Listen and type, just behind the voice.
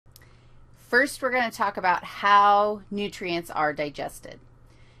First, we're going to talk about how nutrients are digested.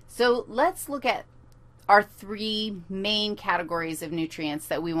 So let's look at our three main categories of nutrients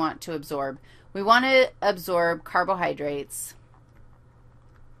that we want to absorb. We want to absorb carbohydrates.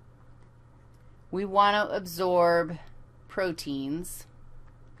 We want to absorb proteins.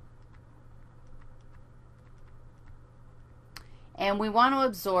 And we want to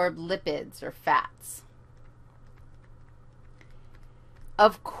absorb lipids or fats.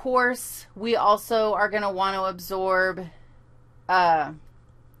 Of course, we also are going to want to absorb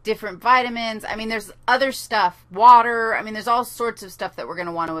different vitamins. I mean, there's other stuff, water. I mean, there's all sorts of stuff that we're going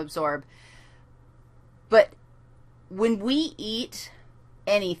to want to absorb. But when we eat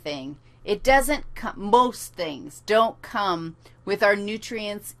anything, it doesn't come, most things don't come with our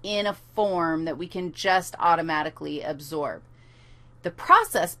nutrients in a form that we can just automatically absorb. The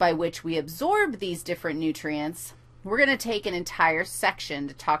process by which we absorb these different nutrients, we're going to take an entire section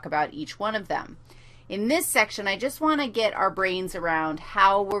to talk about each one of them. In this section, I just want to get our brains around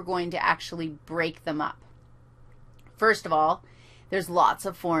how we're going to actually break them up. First of all, there's lots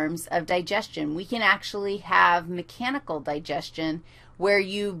of forms of digestion. We can actually have mechanical digestion where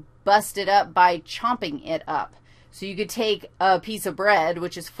you bust it up by chomping it up. So you could take a piece of bread,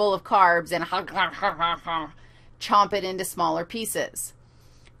 which is full of carbs, and chomp it into smaller pieces.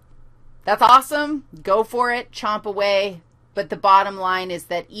 That's awesome. Go for it. Chomp away. But the bottom line is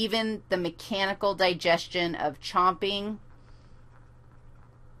that even the mechanical digestion of chomping,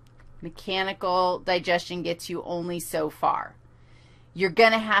 mechanical digestion gets you only so far. You're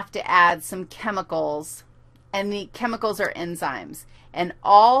going to have to add some chemicals, and the chemicals are enzymes. And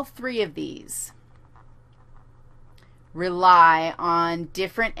all three of these rely on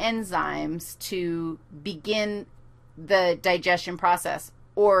different enzymes to begin the digestion process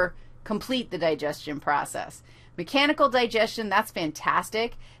or complete the digestion process. Mechanical digestion, that's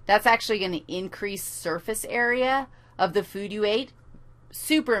fantastic. That's actually going to increase surface area of the food you ate.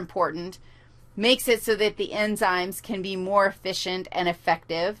 Super important. Makes it so that the enzymes can be more efficient and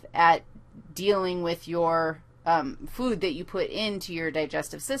effective at dealing with your food that you put into your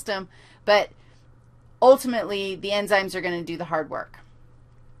digestive system. But ultimately, the enzymes are going to do the hard work.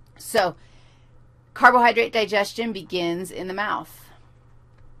 So carbohydrate digestion begins in the mouth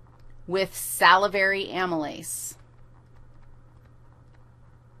with salivary amylase.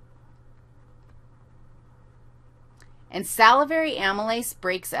 And salivary amylase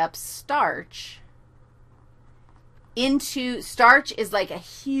breaks up starch into, starch is like a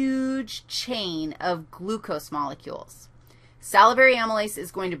huge chain of glucose molecules. Salivary amylase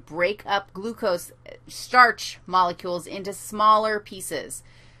is going to break up glucose, starch molecules into smaller pieces.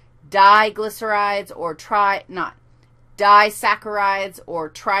 Diglycerides or disaccharides or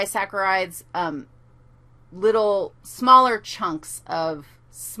trisaccharides, little smaller chunks of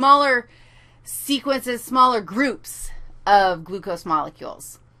smaller sequences, smaller groups of glucose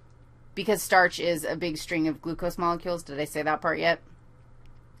molecules, because starch is a big string of glucose molecules. Did I say that part yet?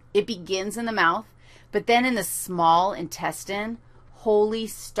 It begins in the mouth, but then in the small intestine, holy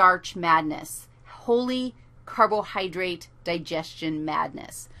starch madness, holy carbohydrate digestion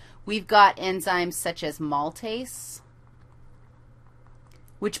madness. We've got enzymes such as maltase,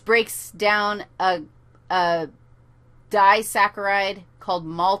 which breaks down a disaccharide called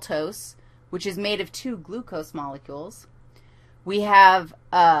maltose, which is made of two glucose molecules. We have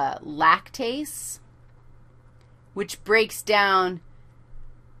lactase, which breaks down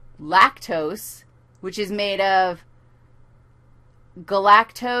lactose, which is made of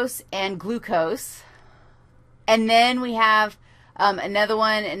galactose and glucose. And then we have another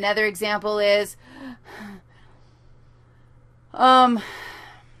one. Another example is, oh,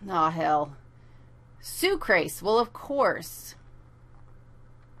 hell, sucrase. Well, of course.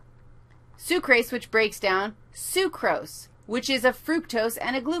 Sucrase, which breaks down sucrose, which is a fructose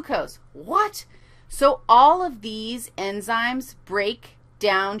and a glucose. What? So all of these enzymes break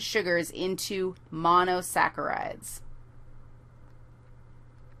down sugars into monosaccharides.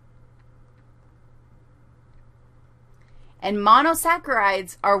 And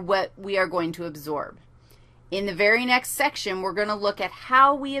monosaccharides are what we are going to absorb. In the very next section, we're going to look at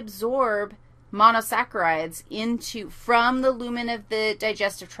how we absorb monosaccharides from the lumen of the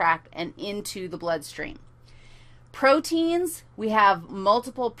digestive tract and into the bloodstream. Proteins, we have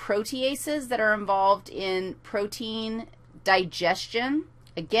multiple proteases that are involved in protein digestion.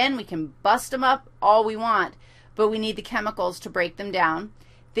 Again, we can bust them up all we want, but we need the chemicals to break them down.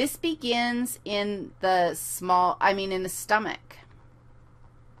 This begins in the in the stomach.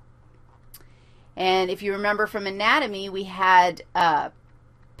 And if you remember from anatomy, we had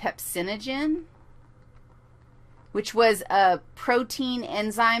pepsinogen, which was a protein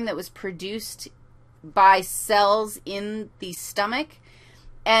enzyme that was produced by cells in the stomach,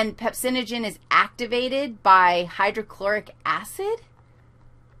 and pepsinogen is activated by hydrochloric acid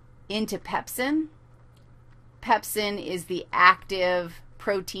into pepsin. Pepsin is the active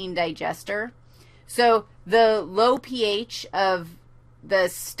protein digester. So the low pH of the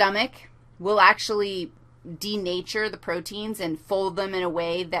stomach will actually denature the proteins and fold them in a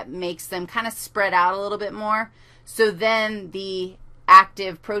way that makes them kind of spread out a little bit more. So then the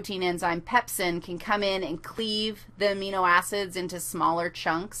active protein enzyme pepsin can come in and cleave the amino acids into smaller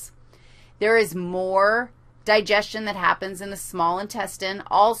chunks. There is more digestion that happens in the small intestine.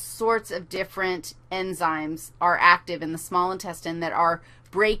 All sorts of different enzymes are active in the small intestine that are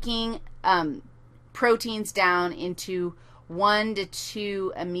breaking proteins down into 1 to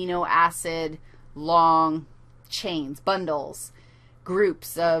 2 amino acid long chains, bundles,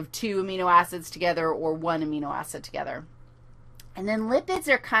 groups of 2 amino acids together or 1 amino acid together. And then lipids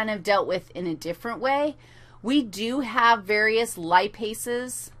are kind of dealt with in a different way. We do have various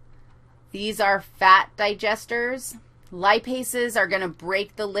lipases. These are fat digesters. Lipases are going to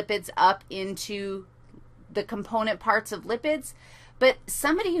break the lipids up into the component parts of lipids. But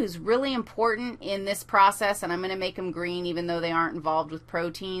somebody who's really important in this process, and I'm going to make them green even though they aren't involved with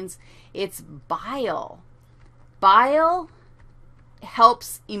proteins, it's bile. Bile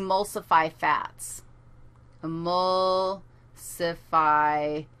helps emulsify fats. Emulsify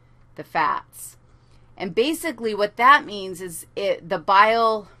the fats. And basically what that means is the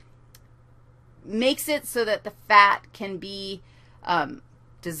bile makes it so that the fat can be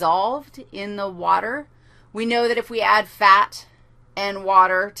dissolved in the water. We know that if we add fat and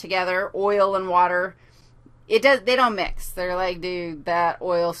water together, oil and water, they don't mix. They're like, dude, that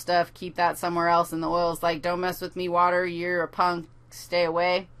oil stuff, keep that somewhere else. And the oil's like, don't mess with me, water, you're a punk, stay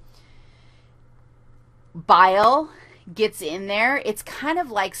away. Bile gets in there. It's kind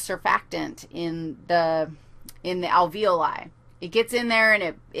of like surfactant in the alveoli. It gets in there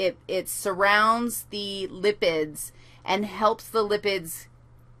and it surrounds the lipids and helps the lipids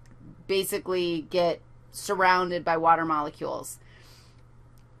basically get surrounded by water molecules.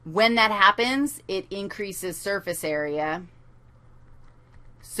 When that happens, it increases surface area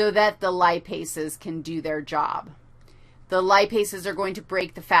so that the lipases can do their job. The lipases are going to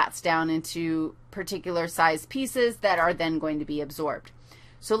break the fats down into particular sized pieces that are then going to be absorbed.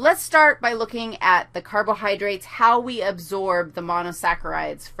 So let's start by looking at the carbohydrates, how we absorb the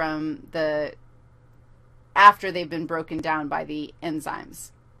monosaccharides from after they've been broken down by the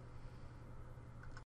enzymes.